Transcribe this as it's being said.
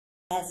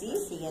As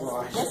easy as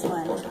this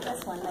one.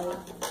 This one, they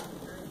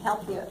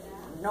help you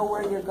know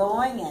where you're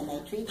going and they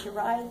treat you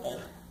right.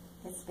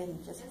 It's been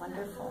just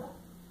wonderful.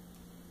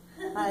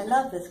 I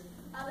love this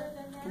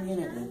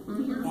community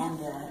and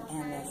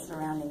the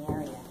surrounding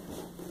area.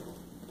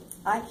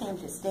 I came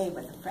to stay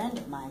with a friend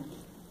of mine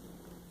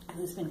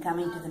who's been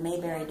coming to the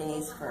Mayberry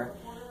Days for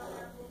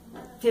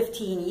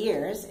 15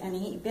 years, and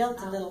he built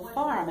a little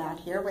farm out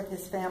here with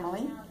his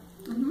family.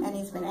 And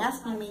he's been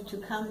asking me to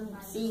come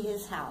see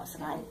his house,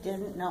 and I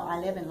didn't know. I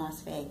live in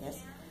Las Vegas,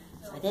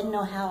 so I didn't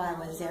know how I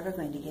was ever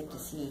going to get to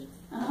see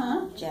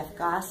Jeff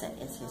Gossett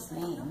is his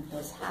name,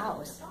 his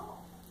house.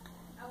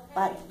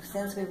 But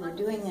since we were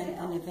doing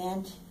an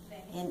event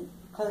in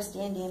close to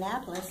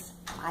Indianapolis,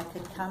 I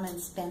could come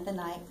and spend the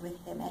night with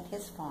him at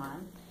his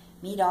farm,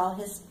 meet all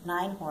his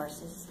 9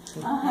 horses,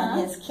 and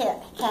his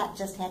cat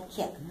just had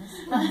kittens.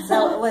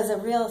 So it was a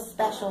real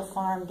special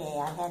farm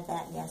day. I had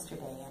that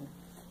yesterday,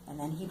 and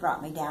then he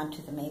brought me down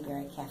to the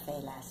Mayberry Cafe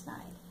last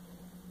night.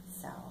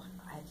 So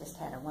I just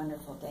had a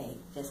wonderful day,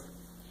 just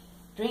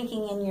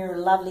drinking in your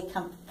lovely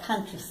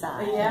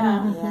countryside.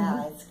 Yeah.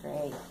 Yeah, it's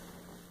great.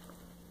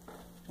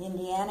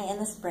 Indiana in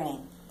the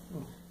spring.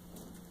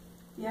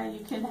 Yeah,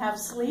 you can have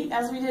sleet,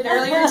 as we did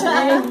earlier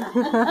today.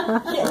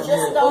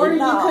 Or you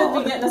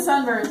could be getting a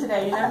sunburn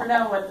today. You never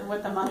know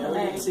what the month of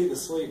May. I didn't see the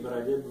sleet, but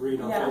I did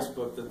read on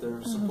Facebook that there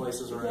were some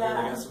places around here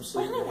that got some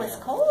sleet. Well, it was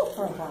cold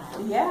for a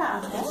while.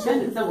 Yeah,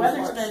 the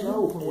weather's been,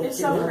 it's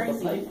so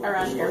crazy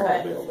around here,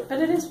 but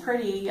it is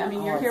pretty. I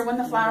mean, you're here when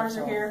the flowers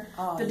are here.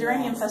 The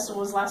Geranium Festival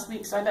was last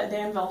week, so I bet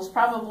Danville's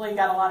probably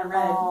got a lot of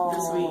red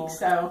this week.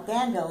 So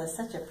Danville is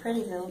such a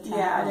pretty little town.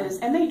 Yeah, it is.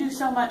 And they do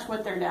so much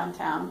with their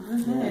downtown.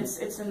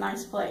 It's a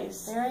nice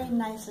place. Very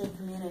nicely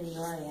community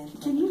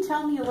oriented. Can you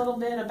tell me a little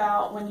bit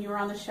about when you were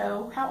on the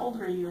show? How old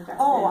were you back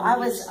then? I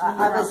was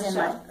in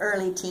my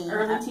early teens.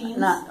 Early teens?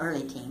 Not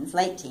early teens,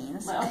 late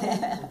teens. Well.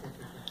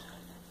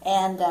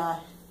 And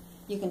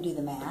you can do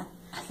the math.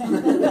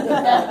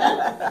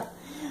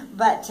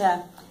 But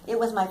it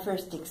was my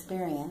first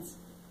experience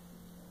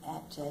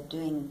at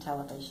doing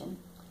television,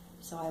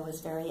 so I was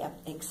very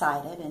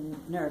excited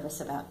and nervous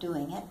about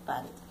doing it,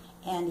 but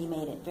Andy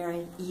made it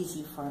very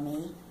easy for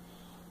me.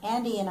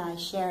 Andy and I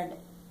shared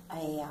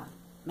a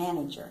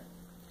manager,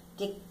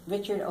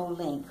 Richard O.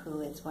 Link,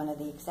 who is one of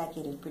the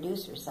executive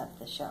producers of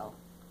the show.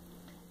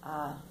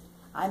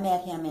 I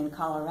met him in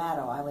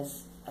Colorado. I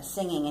was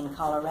singing in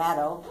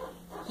Colorado.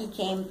 He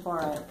came for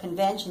a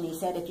convention. He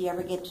said, if you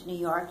ever get to New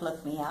York,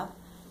 look me up.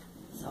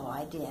 So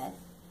I did.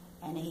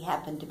 And he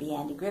happened to be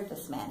Andy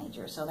Griffith's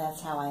manager, so that's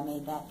how I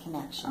made that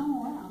connection.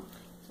 Oh, wow.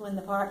 So when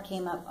the part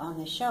came up on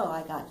the show,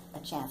 I got a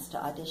chance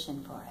to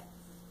audition for it.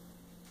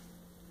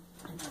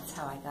 And that's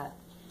how I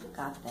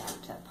got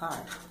that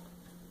part,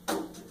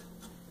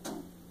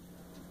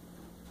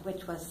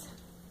 which was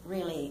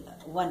really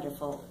a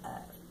wonderful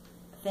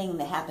thing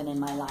that happened in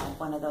my life,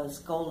 one of those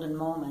golden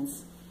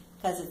moments,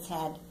 because it's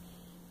had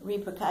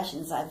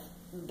repercussions.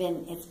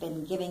 It's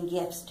been giving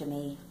gifts to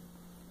me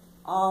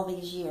all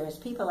these years.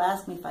 People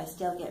ask me if I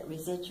still get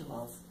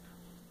residuals.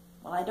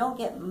 Well, I don't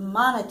get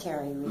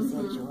monetary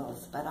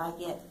residuals, but I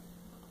get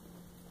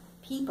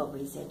people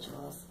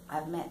residuals.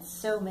 I've met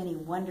so many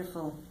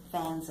wonderful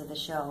fans of the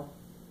show.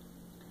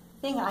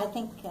 I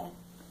think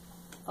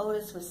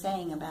Otis was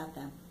saying about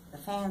the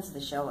fans of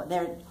the show,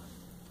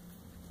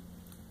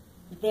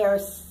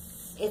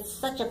 it's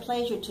such a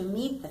pleasure to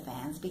meet the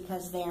fans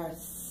because they're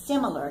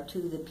similar to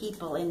the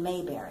people in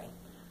Mayberry.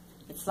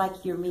 It's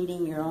like you're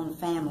meeting your own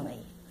family.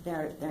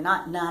 They're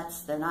not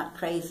nuts, they're not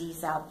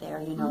crazies out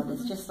there, you know.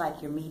 It's just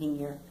like you're meeting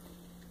your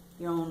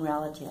own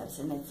relatives,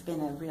 and it's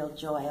been a real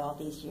joy all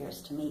these years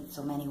to meet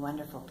so many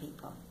wonderful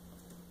people.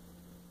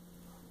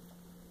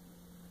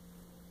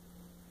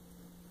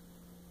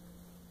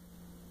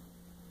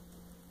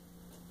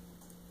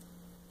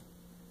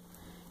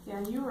 Yeah,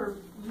 and you were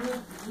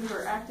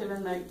active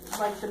in the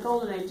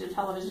golden age of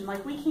television.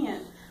 Like we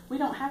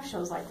don't have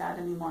shows like that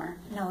anymore.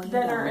 No,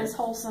 that are as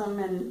wholesome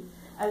and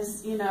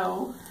as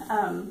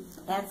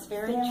that's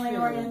very family true.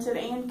 oriented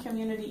and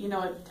community. You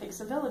know, it takes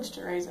a village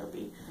to raise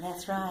Opie.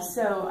 That's right.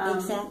 So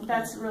exactly.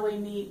 That's really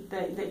neat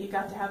that you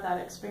got to have that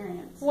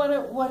experience. What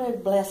a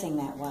blessing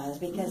that was,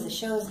 because the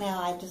shows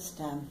now, I just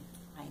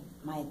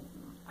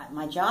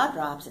my jaw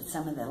drops at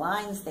some of the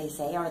lines they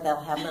say, or they'll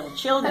have little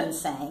children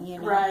saying, you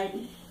know. Right.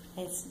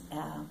 It's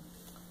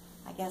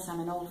I guess I'm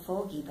an old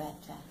fogey, but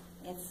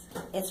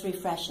it's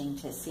refreshing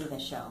to see the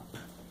show.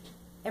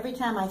 Every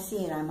time I see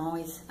it, I'm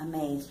always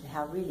amazed at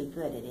how really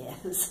good it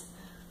is.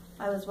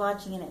 I was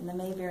watching it in the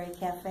Mayberry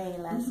Cafe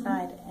last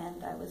night,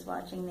 and I was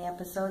watching the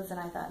episodes, and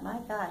I thought, my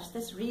gosh,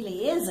 this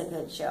really is a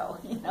good show,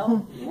 you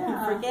know. Yeah.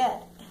 You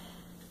forget.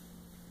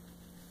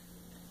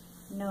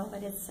 No,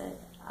 but it's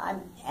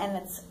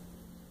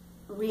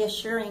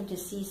reassuring to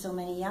see so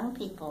many young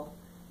people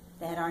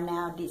that are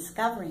now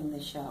discovering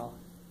the show.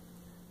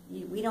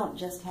 We don't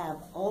just have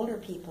older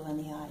people in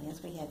the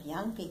audience, we have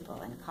young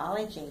people and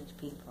college-age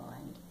people,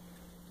 and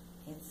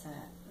it's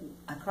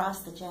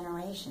across the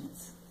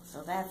generations.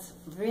 So that's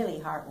really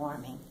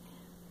heartwarming.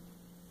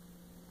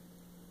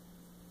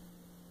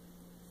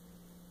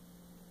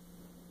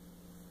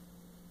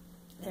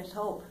 there's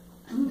hope.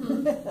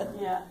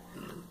 Yeah.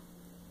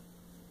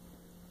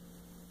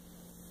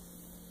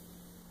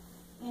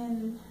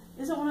 And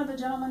is it one of the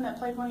gentlemen that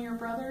played one of your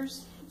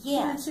brothers?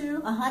 Yes.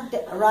 Too?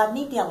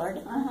 Rodney Dillard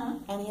Uh-huh.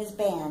 and his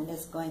band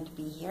is going to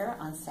be here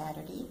on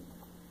Saturday.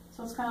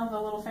 So it's kind of a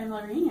little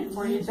family reunion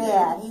for you, too.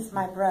 Bad. He's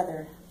my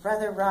brother.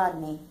 Brother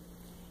Rodney.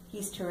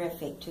 He's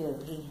terrific, too.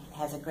 He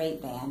has a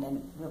great band,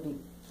 and we'll be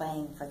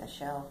playing for the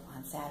show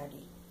on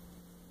Saturday.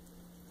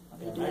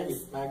 Yeah,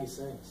 Maggie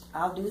sings.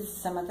 I'll do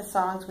some of the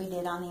songs we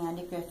did on the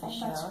Andy Griffith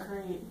Show. That's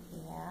great.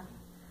 Yeah.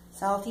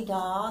 Salty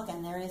Dog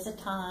and There Is a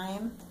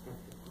Time.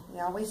 We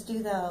always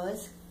do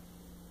those.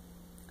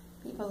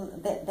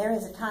 There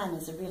Is a Time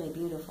is a really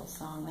beautiful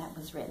song. That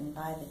was written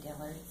by the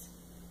Dillards.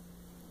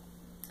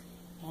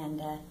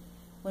 And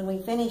when we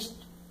finished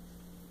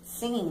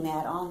singing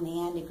that on the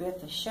Andy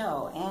Griffith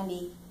Show,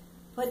 Andy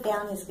put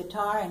down his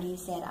guitar and he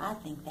said, "I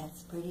think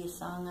that's the prettiest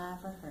song I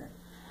ever heard."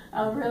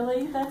 Oh,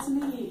 really? That's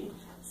neat.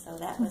 So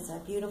that was a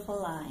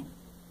beautiful line.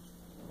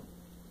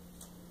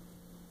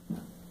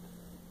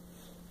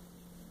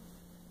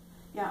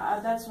 Yeah,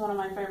 that's one of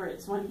my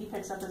favorites. When he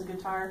picks up his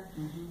guitar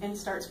and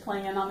starts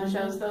playing on the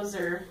shows, those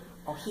are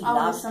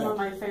always some of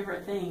my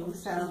favorite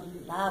things. So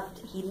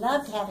He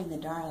loved having the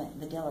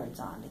Dillards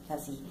on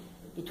because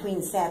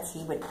between sets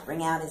he would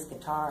bring out his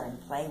guitar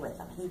and play with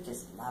them. He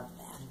just loved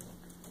that.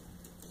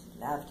 He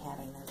loved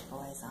having those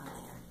boys on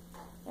there.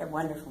 They're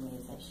wonderful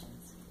musicians.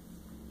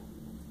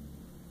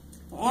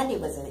 Andy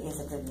is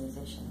a good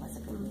musician. Was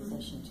a good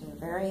musician too.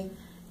 Very,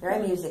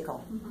 very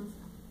musical.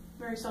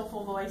 Very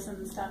soulful voice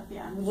and stuff.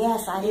 Yeah.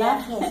 Yes, I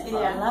loved his.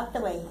 I loved the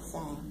way he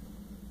sang.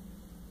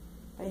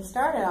 But he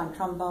started on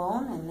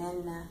trombone, and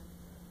then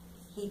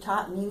he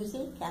taught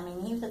music. I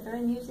mean, he was a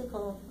very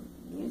musical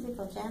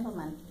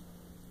gentleman.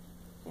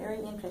 Very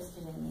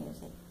interested in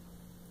music.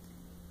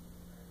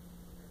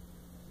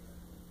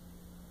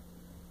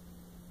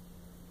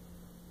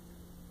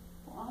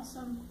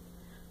 Awesome.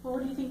 Well,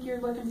 what do you think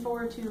you're looking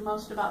forward to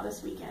most about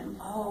this weekend?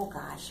 Oh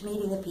gosh,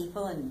 meeting the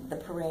people and the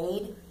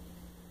parade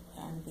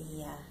and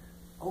the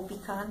Opie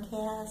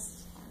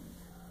contest. And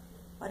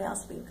what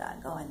else we've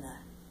got going?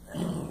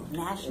 The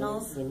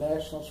Nationals. The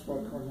Nationals,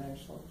 Squad Car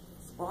Nationals.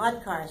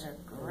 Squad cars are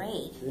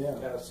great.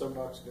 Yeah.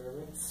 Soapbox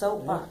Derby.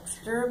 Soapbox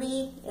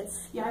Derby.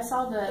 Yeah, I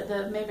saw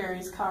the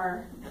Mayberry's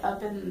car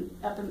up in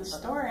the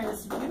store, and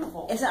it's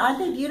beautiful. Aren't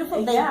they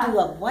beautiful? They Yeah. do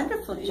a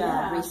wonderful job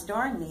Yeah.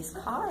 restoring these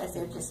cars.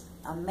 They're just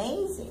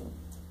amazing.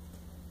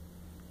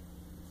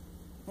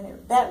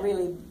 And that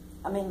really,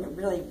 it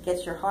really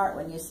gets your heart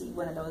when you see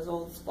one of those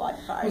old squad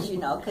cars,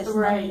 because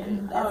Right.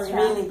 that's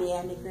really the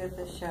Andy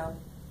Griffith Show.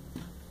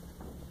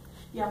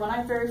 Yeah, when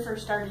I very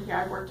first started here,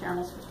 I worked here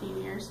almost 15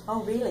 years.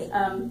 Oh, really?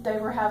 They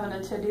were having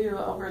a to-do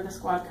over the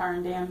squad car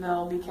in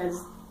Danville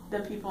because the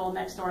people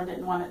next door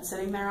didn't want it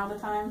sitting there all the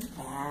time.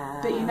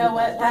 But you know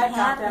what? That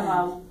got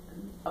them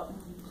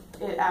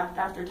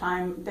after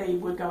time, they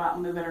would go out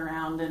and move it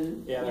around,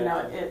 and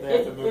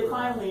it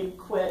finally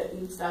quit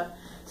and stuff.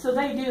 So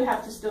they do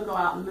have to still go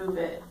out and move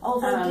it. Oh,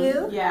 they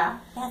do? Yeah.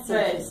 That's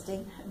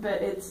interesting.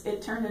 But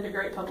it turned into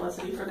great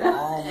publicity for them.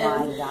 Oh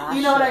my gosh!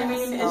 You know what I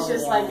mean? It's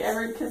just like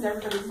yes. because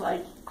everybody's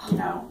like,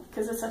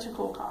 because it's such a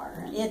cool car.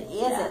 And, it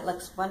is. Yeah. It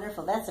looks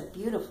wonderful. That's a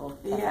beautiful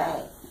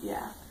cafe.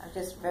 Yeah. I'm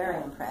just very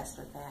impressed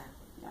with that.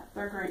 Yeah,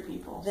 they're great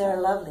people.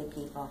 They're lovely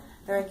people.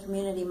 Very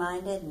community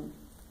minded and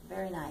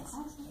very nice.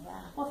 Awesome. Yeah.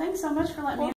 Well, thanks so much for letting me